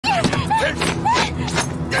放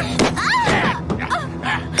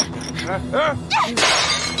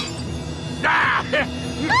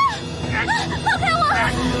开我！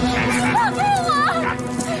放开我！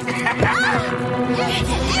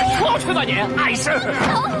出去吧你，碍事！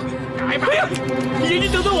来吧！爷爷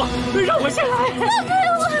等等我，让我先来。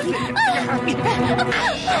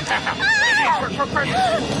放开我！快！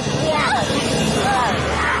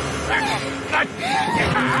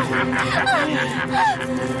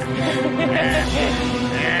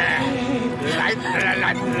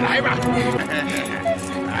来吧！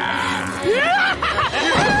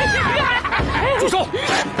住手！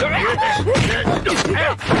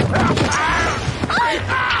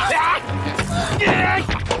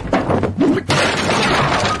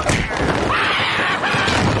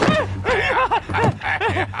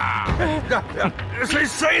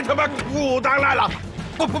谁他妈武当来了？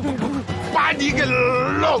不，把你给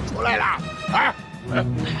露出来了！啊！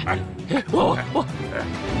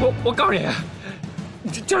我告诉你，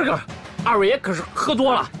今儿个二位爷可是喝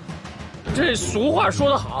多了。这俗话说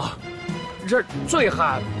得好，这醉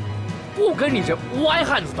汉不跟你这歪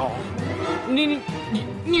汉子斗，你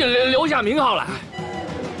留下名号来。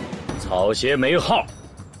草鞋没号。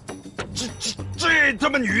这他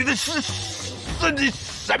妈女的是你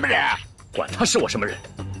什么人？管他是我什么人，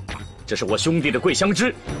这是我兄弟的桂香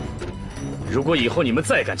枝。如果以后你们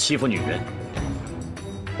再敢欺负女人，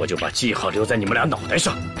我就把记号留在你们俩脑袋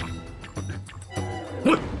上。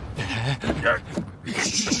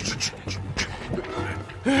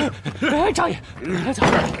张爷，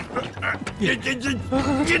你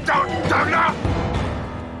等着！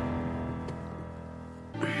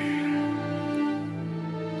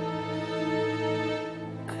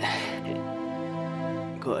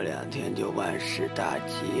过2天就万事大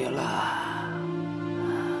吉了。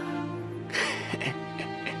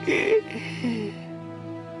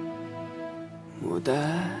牡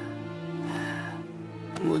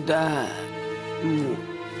丹，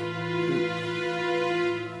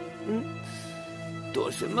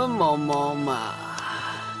躲什么猫猫嘛？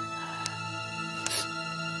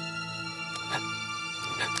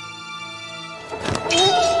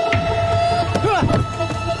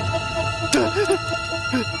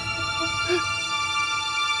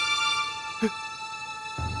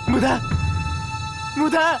牡丹，牡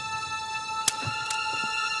丹，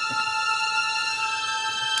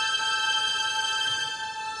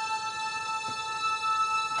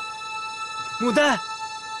牡丹。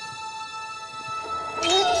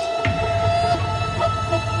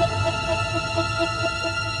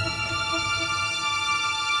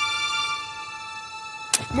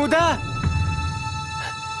牡丹，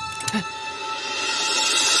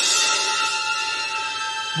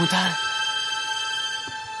牡丹，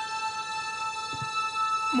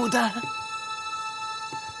牡丹，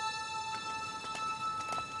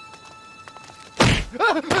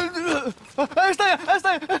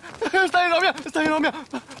三爷饶命！三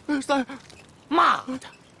爷，妈的，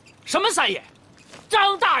什么三爷？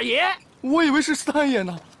张大爷！我以为是三爷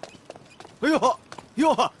呢。哎呦，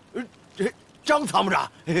张参谋长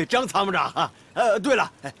啊！对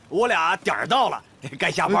了，我俩点儿到了，该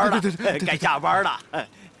下班了，该下班了。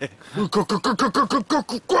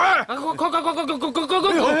滚！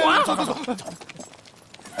走！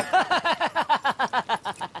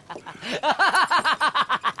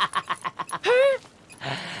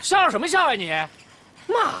笑什么笑啊你？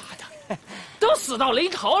妈的，都死到临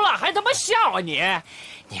头了，还他妈笑啊你！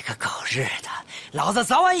你个狗日的，老子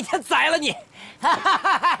早晚一天宰了你！哎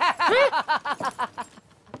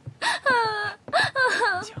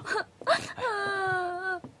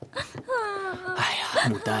呀，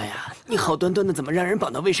牡丹呀，你好端端的怎么让人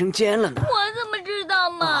绑到卫生间了呢？我怎么知道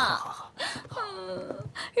嘛？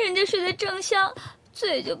人家睡得正香，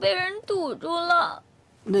嘴就被人堵住了。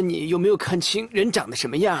那你有没有看清人长得什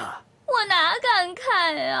么样啊？我哪敢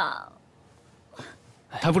看呀！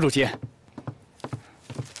谭副主席，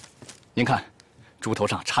您看，猪头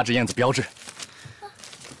上插只燕子标志。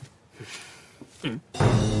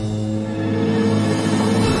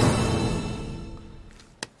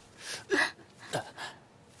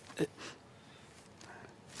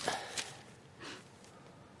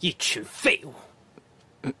一群废物！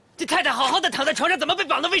这太太好好的躺在床上，怎么被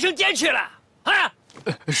绑到卫生间去了？啊！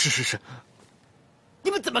是。你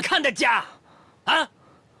们怎么看的家？啊！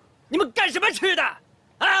你们干什么吃的？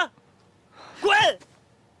啊！滚！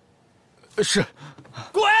是。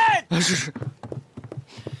滚！是。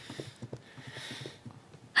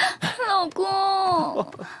老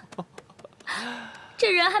公，这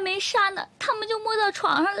人还没杀呢，他们就摸到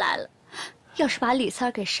床上来了。要是把李三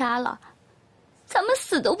儿给杀了，咱们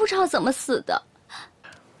死都不知道怎么死的。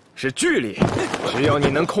是距离。只要你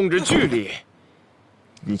能控制距离，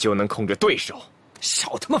你就能控制对手。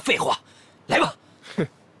少他妈废话，来吧！哼。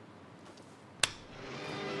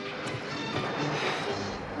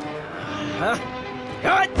啊！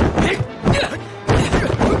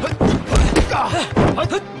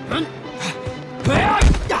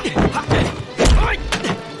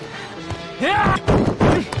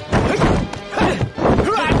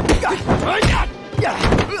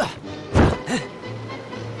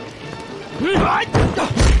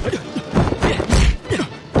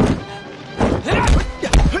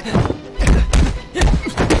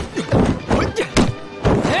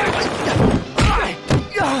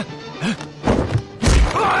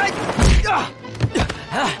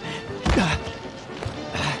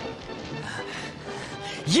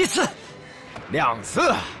一次，2次，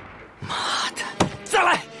妈的，再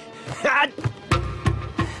来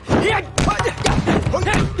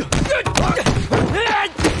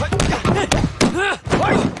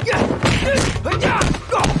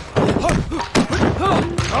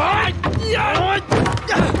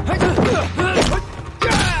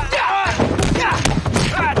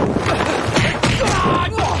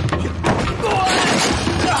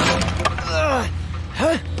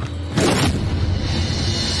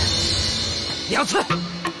！2次。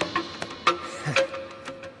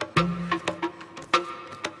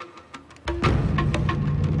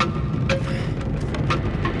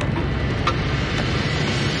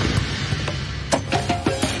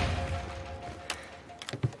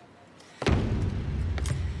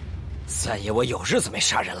三爷，我有日子没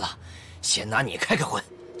杀人了，先拿你开个荤。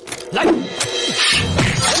来！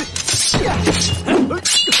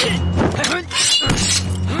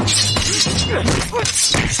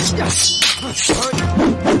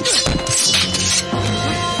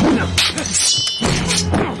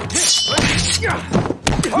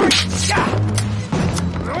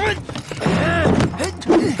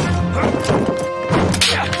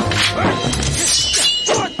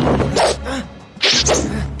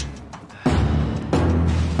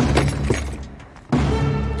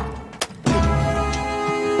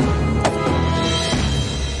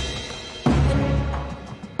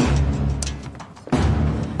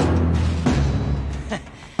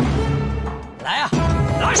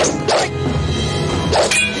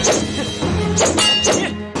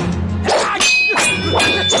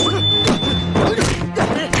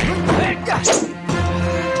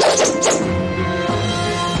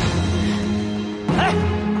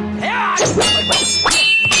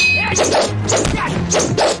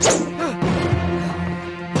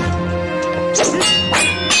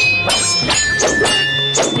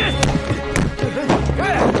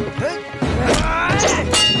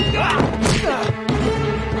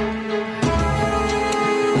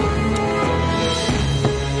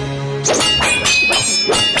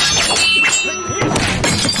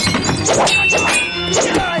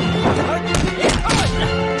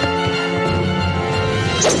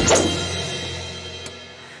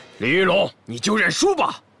李玉龙，你就认输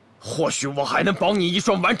吧，或许我还能保你一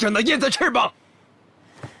双完整的燕子翅膀。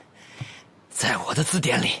在我的字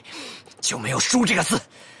典里，就没有“输”这个字。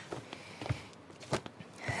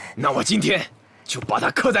那我今天就把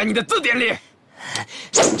它刻在你的字典里，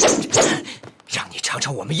让你尝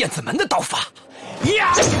尝我们燕子门的刀法。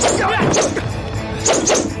呀！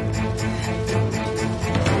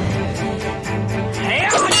哎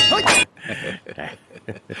呀！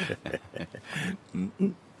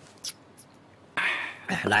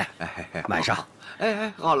来，买上。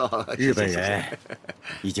哎，好了好了，日本人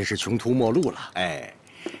已经是穷途末路了。哎，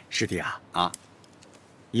师弟啊，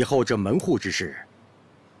以后这门户之事，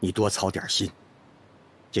你多操点心。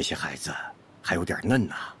这些孩子还有点嫩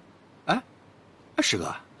呐。哎，师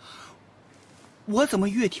哥，我怎么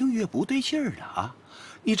越听越不对劲儿呢？啊，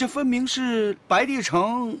你这分明是白帝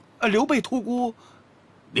城刘备托孤，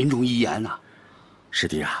临终遗言呐。师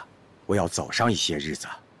弟啊，我要走上一些日子，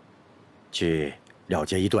去了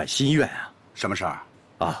结一段心愿啊。什么事儿？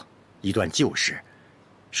啊，一段旧事，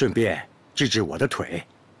顺便治治我的腿。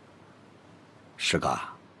师哥，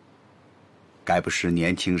该不是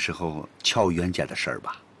年轻时候撬冤家的事儿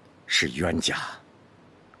吧？是冤家，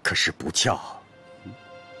可是不撬。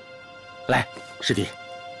来，师弟，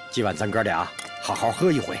今晚咱哥俩好好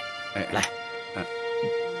喝一回。哎，来，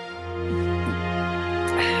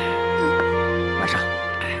晚上。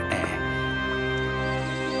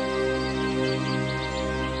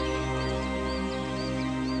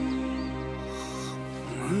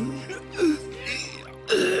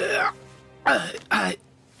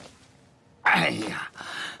哎呀，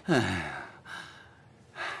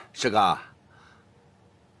师哥，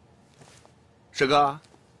师哥，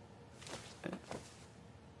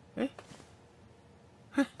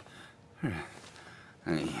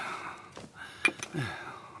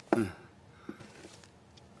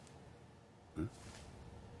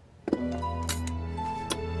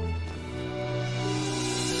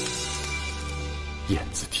燕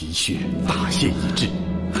子啼血，大限已至，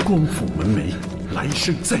光复门楣，来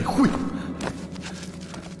生再会。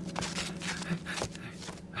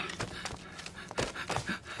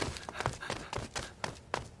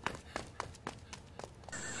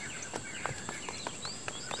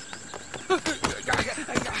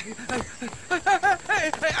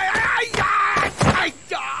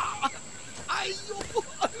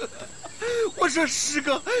我说师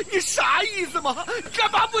哥，你啥意思嘛？干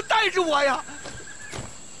嘛不带着我呀？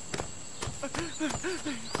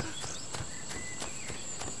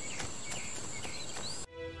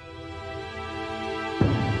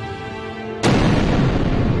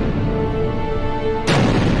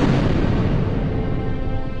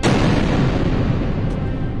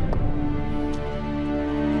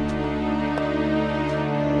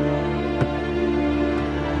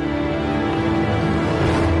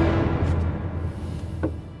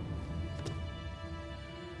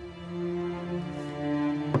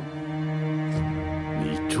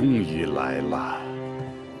终于来了，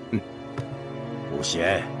武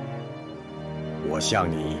贤，我向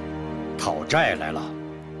你讨债来了。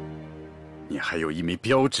你还有一枚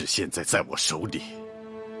标志，现在在我手里。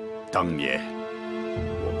当年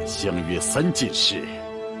我们相约3件事，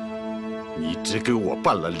你只给我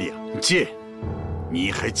办了2件，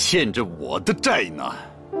你还欠着我的债呢。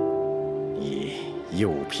你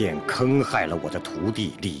诱骗坑害了我的徒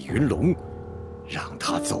弟李云龙，让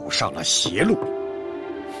他走上了邪路。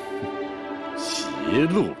邪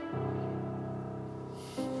路？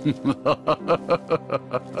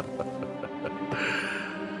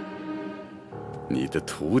你的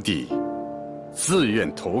徒弟自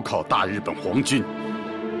愿投靠大日本皇军，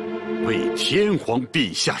为天皇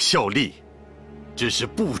陛下效力，这是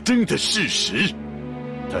不争的事实。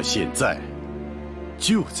他现在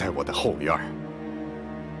就在我的后院，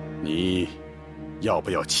你要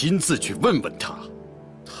不要亲自去问问他？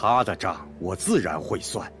他的账我自然会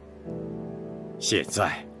算。现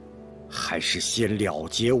在，还是先了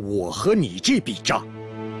结我和你这笔账。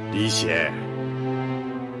李显，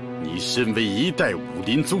你身为1代武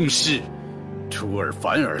林宗师，出尔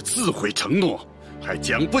反尔，自毁承诺，还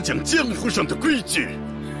讲不讲江湖上的规矩？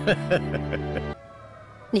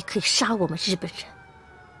你可以杀我们日本人，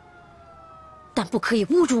但不可以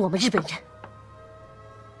侮辱我们日本人。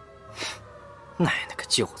奶奶个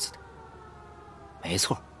舅子的！没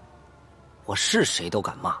错，我是谁都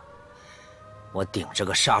敢骂。我顶着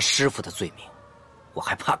个杀师傅的罪名，我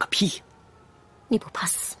还怕个屁呀！你不怕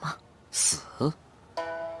死吗？死？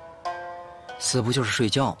死不就是睡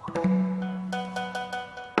觉吗？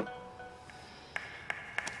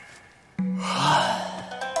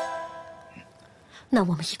那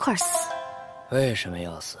我们一块儿死。为什么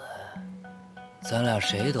要死？咱俩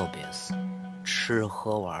谁都别死，吃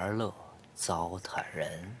喝玩乐，糟蹋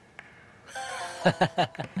人。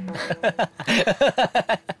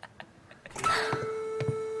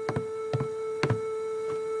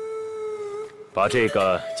把这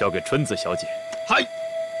个交给春子小姐。嗨。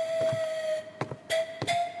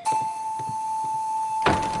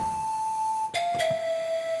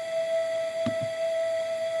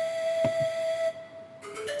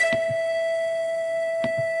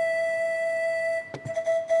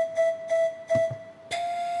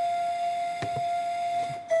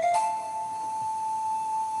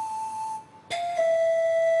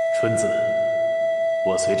春子，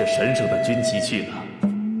我随着神圣的军旗去了。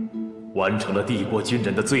完成了帝国军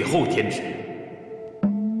人的最后天职，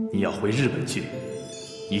你要回日本去，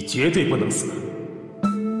你绝对不能死。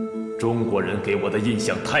中国人给我的印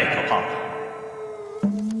象太可怕了，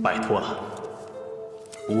拜托了，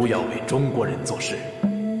不要为中国人做事。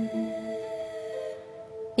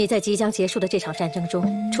你在即将结束的这场战争中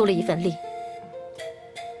出了一份力，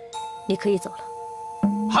你可以走了。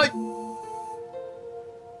嗨。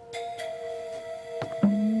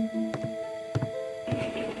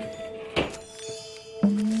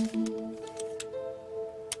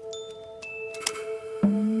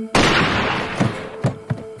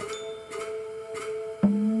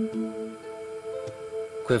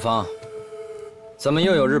桂芳，怎么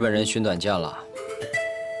又有日本人寻短见了？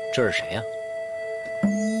这是谁呀？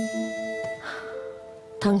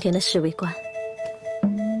当年的侍卫官。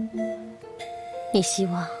你希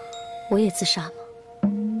望我也自杀吗？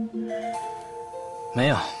没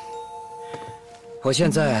有，我现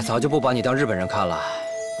在早就不把你当日本人看了。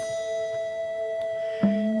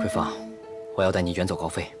桂芳，我要带你远走高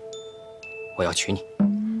飞，我要娶你。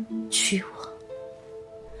娶我？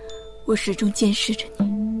我始终监视着你。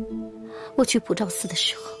我去普照寺的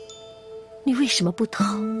时候，你为什么不逃？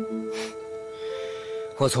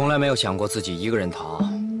我从来没有想过自己一个人逃，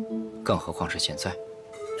更何况是现在。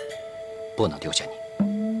不能丢下你。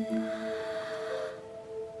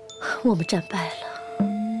我们战败了，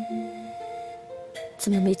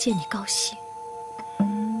怎么没见你高兴？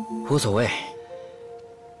无所谓。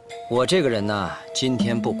我这个人呢，今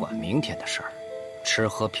天不管明天的事儿，吃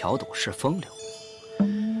喝嫖赌是风流。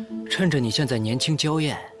趁着你现在年轻娇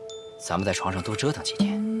艳，咱们在床上多折腾几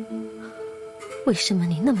天。为什么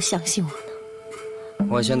你那么相信我呢？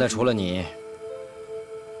我现在除了你，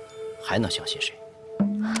还能相信谁？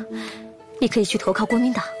你可以去投靠国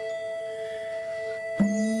民党。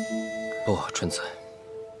不，春子，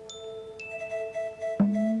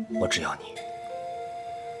我只要你。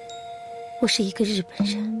我是一个日本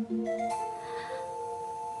人，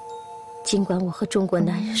尽管我和中国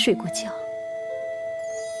男人睡过觉，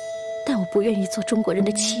但我不愿意做中国人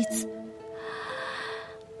的妻子，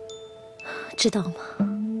知道吗？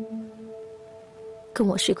跟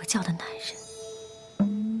我睡过觉的男人，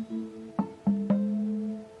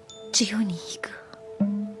只有你一个。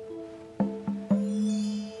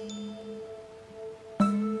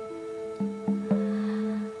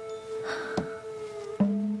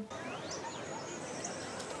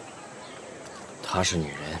她是女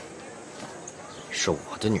人，是我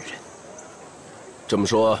的女人。这么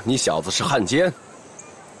说，你小子是汉奸？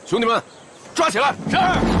兄弟们，抓起来！是。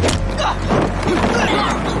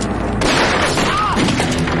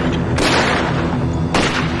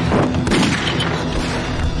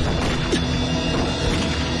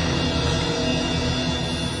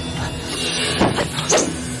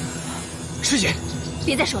师姐，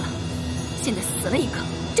别再说了，现在死了一个，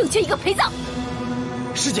正缺一个陪葬。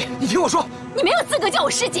师姐，你听我说，你没有资格叫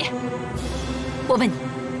我师姐。我问你，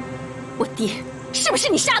我爹是不是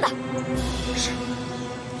你杀的？是，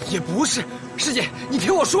也不是。师姐，你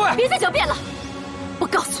听我说呀！别再狡辩了，我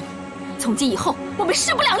告诉你，从今以后我们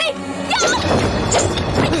势不两立。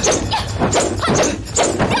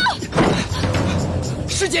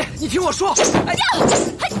师姐，你听我说。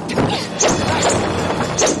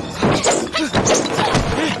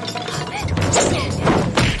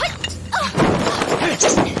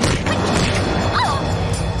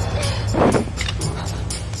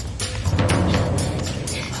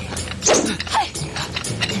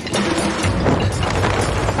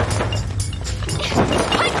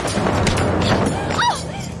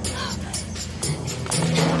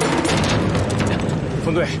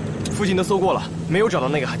分队，附近都搜过了，没有找到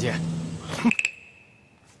那个汉奸。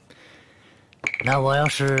那我要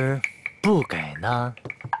是不给呢？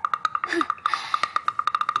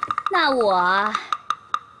那我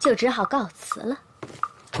就只好告辞了。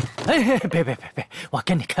哎，别，我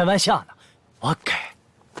跟你开玩笑呢，我给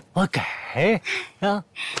啊！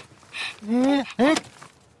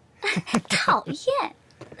讨厌！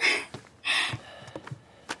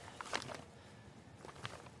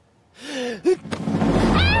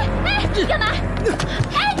干嘛？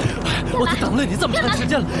我都等了你这么长时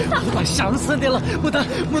间了，我快想死你了！我放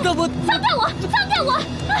开我！放开我！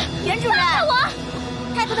袁主任，放开我！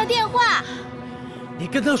太太的电话。你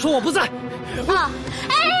跟他说我不在。啊！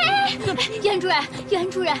哎，袁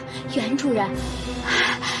主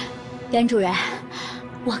任，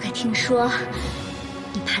我可听说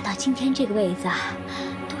你爬到今天这个位子，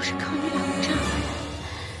都是靠你老丈人。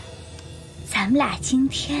咱们俩今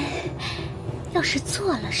天要是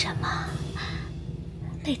做了什么，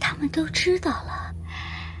被他们都知道了，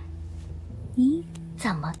你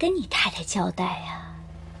怎么跟你太太交代呀？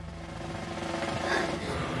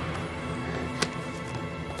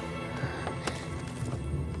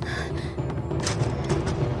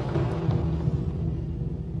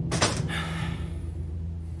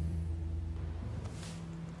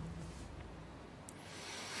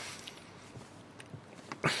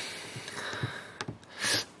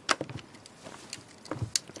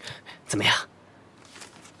怎么样？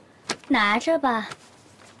拿着吧。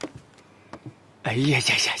哎呀，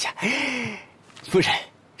夫人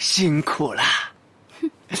辛苦了。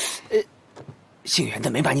姓袁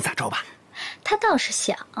的没把你咋着吧？他倒是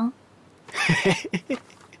想。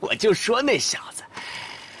我就说那小子。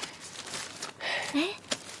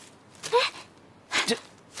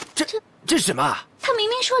这什么？他明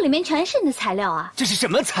明说里面全是你的材料啊！这是什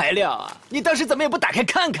么材料啊？你当时怎么也不打开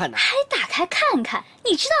看看呢？还打开看看？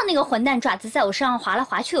你知道那个混蛋爪子在我身上划来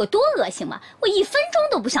划去有多恶心吗？我1分钟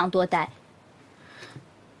都不想多待。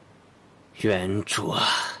袁卓，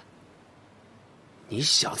你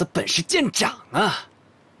小子本事见长啊！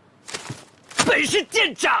本事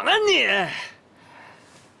见长啊你！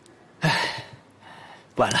哎，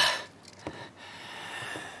完了，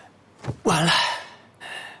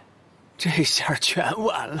这下全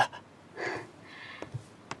完了。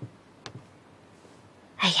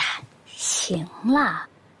哎呀，行了，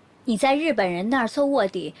你在日本人那儿做卧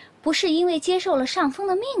底，不是因为接受了上峰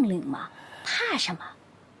的命令吗？怕什么？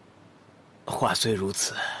话虽如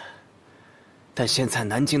此，但现在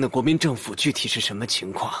南京的国民政府具体是什么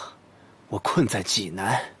情况，我困在济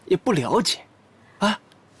南也不了解，啊，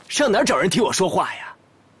上哪儿找人替我说话呀？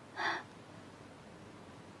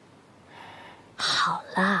好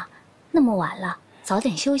了，那么晚了，早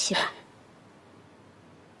点休息吧。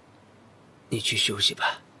你去休息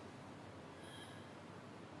吧。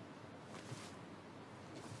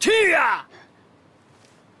去呀！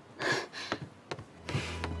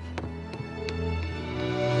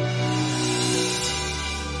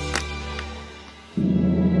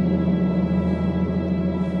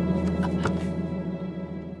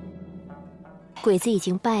鬼子已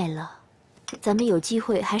经败了，咱们有机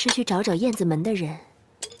会还是去找找燕子门的人，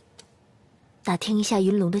打听一下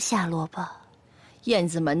云龙的下落吧。燕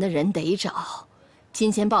子门的人得找，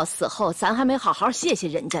金钱豹死后，咱还没好好谢谢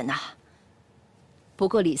人家呢。不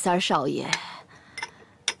过李三少爷，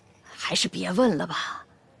还是别问了吧，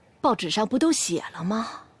报纸上不都写了吗？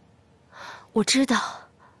我知道，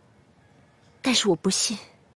但是我不信。